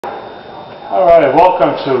Alright,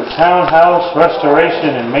 welcome to Townhouse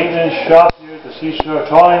Restoration and Maintenance Shop here at the Seashore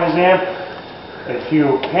Trolley Museum. If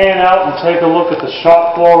you pan out and take a look at the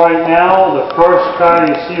shop floor right now, the first car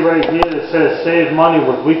you see right here that says Save Money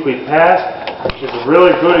with Weekly Pass is a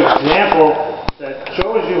really good example that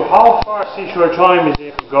shows you how far Seashore Trolley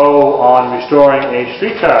Museum can go on restoring a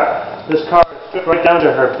streetcar. This car is stripped right down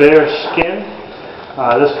to her bare skin.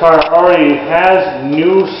 This car already has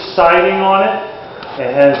new siding on it. It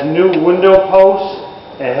has new window posts.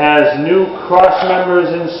 It has new cross members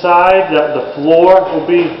inside that the floor will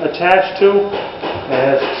be attached to. It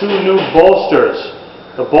has two new bolsters.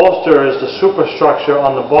 The bolster is the superstructure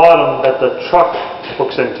on the bottom that the truck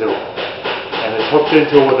hooks into. And it's hooked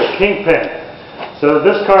into with a kingpin. So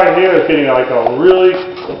this car here is getting like a really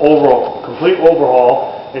complete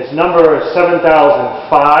overhaul. It's number 7005.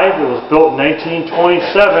 It was built in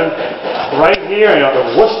 1927 right here in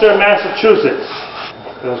Worcester, Massachusetts.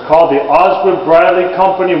 It was called the Osgood Bradley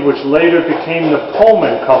Company, which later became the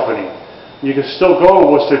Pullman Company. You can still go to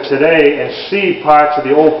Worcester today and see parts of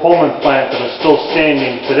the old Pullman plant that are still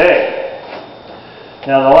standing today.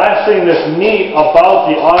 Now, the last thing that's neat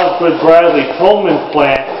about the Osgood Bradley Pullman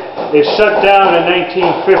plant is shut down in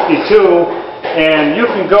 1952, and you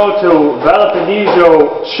can go to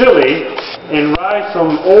Valparaiso, Chile, and ride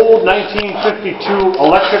some old 1952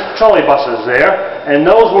 electric trolley buses there, and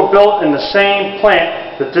those were built in the same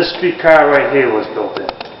plant that this streetcar right here was built in.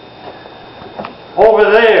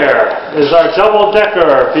 Over there is our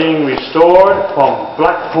double-decker being restored from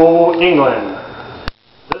Blackpool, England.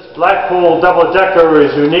 This Blackpool double-decker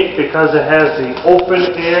is unique because it has the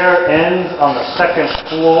open-air ends on the second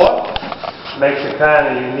floor. Makes it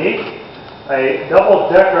kind of unique. A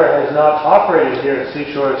double-decker has not operated here at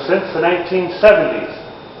Seashore since the 1970s.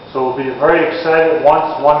 So we'll be very excited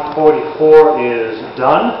once 144 is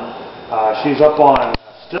done. She's up on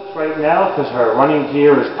stilts right now because her running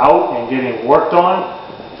gear is out and getting worked on.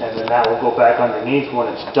 And then that will go back underneath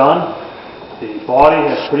when it's done. The body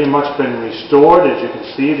has pretty much been restored. As you can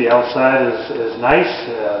see, the outside is nice.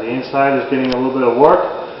 The inside is getting a little bit of work.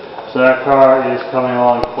 So that car is coming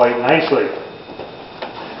along quite nicely.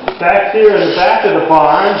 Back here in the back of the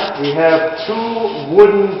barn, we have two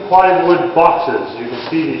wooden plywood boxes. You can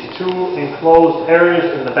see these two enclosed areas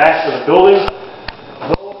in the back of the building.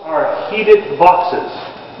 Those are heated boxes.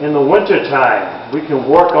 In the winter time, we can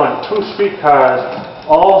work on two streetcars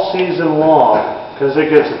all season long because it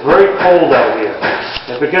gets very cold out here.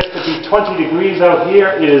 If it gets to be 20 degrees out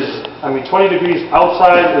here, 20 degrees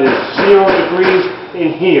outside is 0 degrees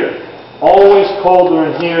in here. Always colder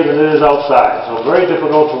in here than it is outside, so very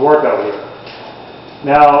difficult to work out here.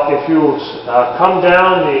 Now, if you come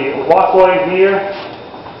down the walkway here,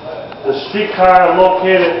 the streetcar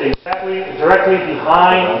located directly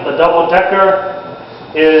behind the double-decker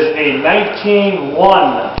is a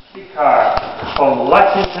 1901 streetcar from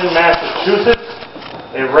Lexington, Massachusetts.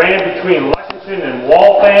 It ran between Lexington and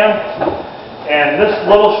Waltham. And this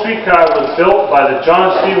little streetcar was built by the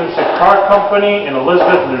John Stevenson Car Company in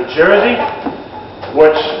Elizabeth, New Jersey,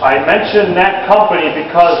 which I mention that company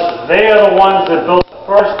because they are the ones that built the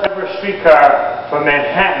first ever streetcar for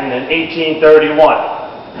Manhattan in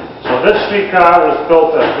 1831. So this streetcar was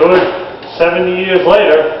built a good 70 years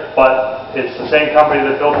later, but it's the same company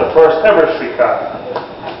that built the first ever streetcar.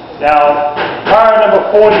 Now, car number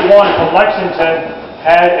 41 from Lexington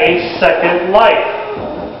had a second life.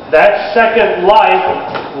 That second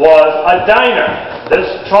life was a diner. This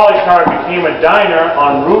trolley car became a diner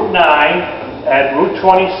on Route 9 at Route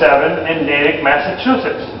 27 in Natick,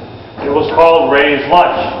 Massachusetts. It was called Ray's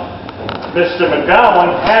Lunch. Mr.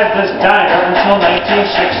 McGowan had this diner until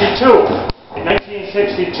 1962. In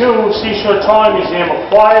 1962, Seashore Trolley Museum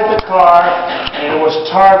acquired the car and it was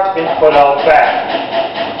tarped and put out back.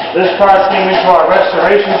 This car came into our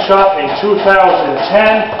restoration shop in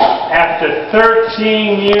 2010 after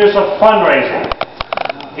 13 years of fundraising.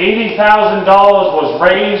 $80,000 was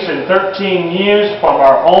raised in 13 years from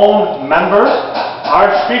our own members.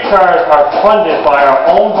 Our streetcars are funded by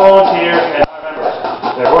our own volunteers and our members.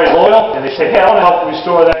 They're very loyal and they say, hey, I want to help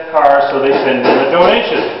restore that car, so they send in a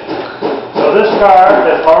donation. So this car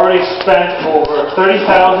has already spent over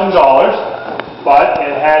 $30,000, but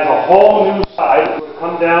it has a whole new side. We'll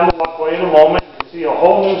come down the walkway in a moment. You can see a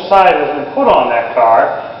whole new side has been put on that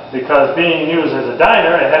car because being used as a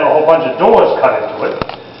diner, it had a whole bunch of doors cut into it.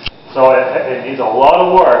 So it needs a lot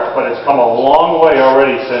of work, but it's come a long way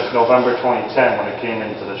already since November 2010 when it came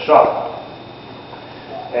into the shop.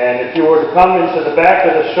 And if you were to come into the back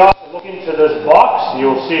of the shop and look into this box,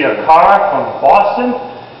 you'll see a car from Boston.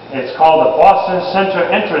 It's called the Boston Center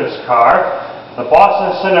Entrance Car. The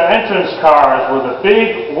Boston Center entrance cars were the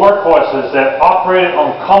big workhorses that operated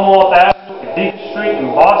on Commonwealth Avenue and Deep Street in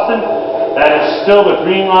Boston. That is still the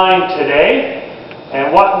Green Line today.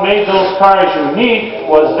 And what made those cars unique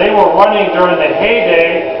was they were running during the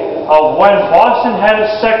heyday of when Boston had a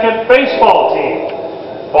second baseball team.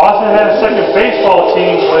 Boston had a second baseball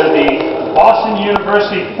team where the Boston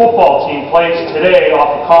University football team plays today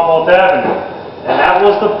off of Commonwealth Avenue. And that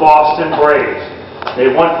was the Boston Braves. They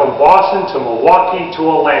went from Boston to Milwaukee to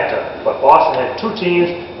Atlanta. But Boston had two teams,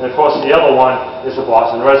 and of course the other one is the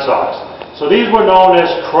Boston Red Sox. So these were known as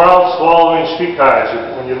crowd-swallowing streetcars.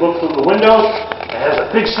 When you look through the windows, it has a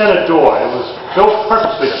big center door. It was built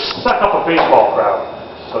purposely to suck up a baseball crowd.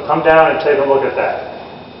 So come down and take a look at that.